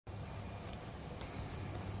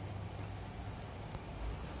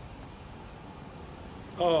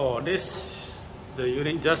Oh, this the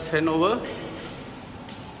unit just hand over.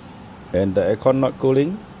 And the aircon not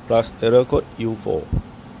cooling plus error code U4.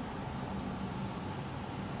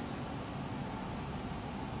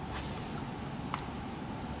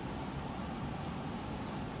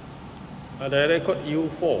 The error code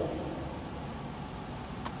U4.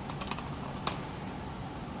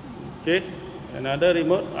 Okay, another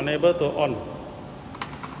remote unable to on.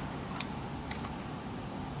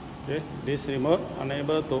 Okay, this remote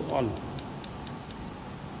unable to on.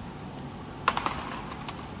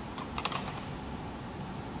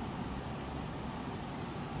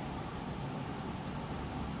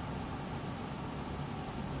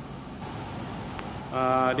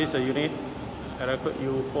 This is a unit error code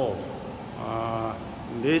U4.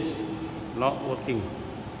 This not working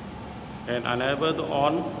and unable to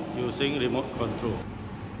on using remote control.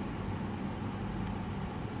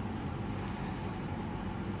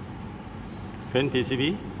 Fan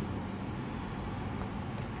PCB.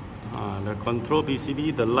 The control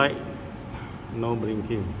PCB, the light no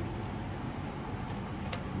blinking.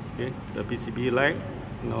 Okay, the PCB light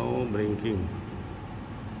no blinking.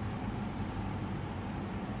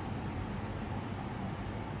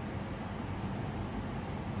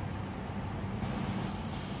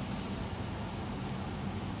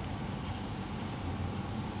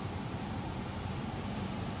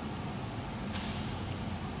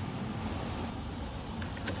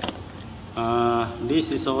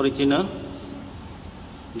 This is original.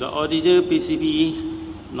 The original PCB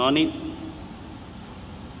no need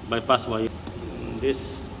bypass wire.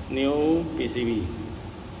 This new PCB.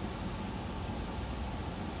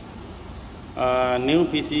 New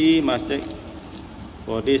PCB must check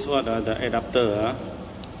for this what the adapter.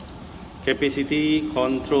 Capacity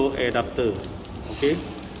control adapter. Okay,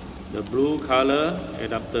 the blue color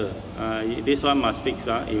adapter. This one must fix.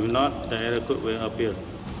 If not, the error code will appear.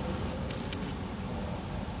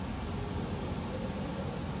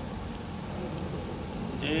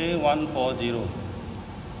 J140.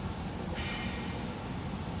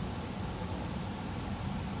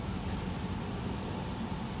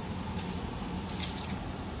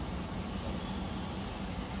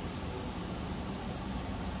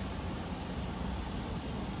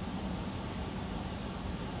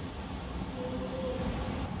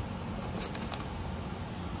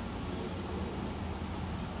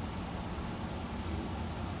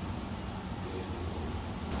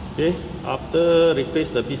 Okay, after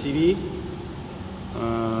replace the PCB,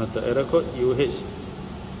 the error code UH,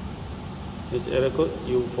 this error code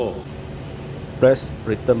U4. Press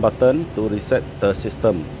return button to reset the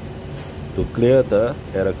system to clear the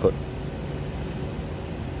error code.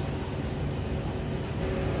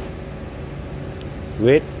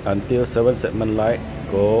 Wait until 7 segment light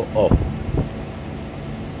go off.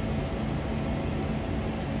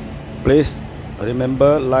 Please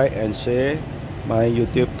remember like and share my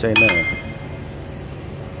YouTube channel.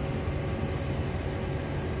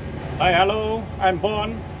 Hi, hello, I'm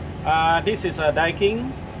Bon. This is a Daikin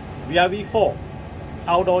VRV4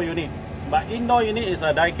 outdoor unit, but indoor unit is a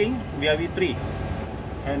Daikin VRV3.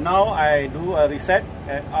 And now I do a reset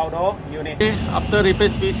at outdoor unit. After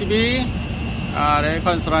replace PCB, the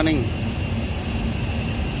aircon is running.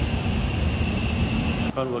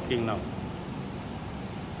 Aircon working now.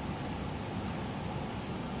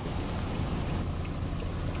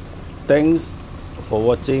 Thanks for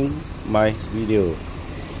watching my video.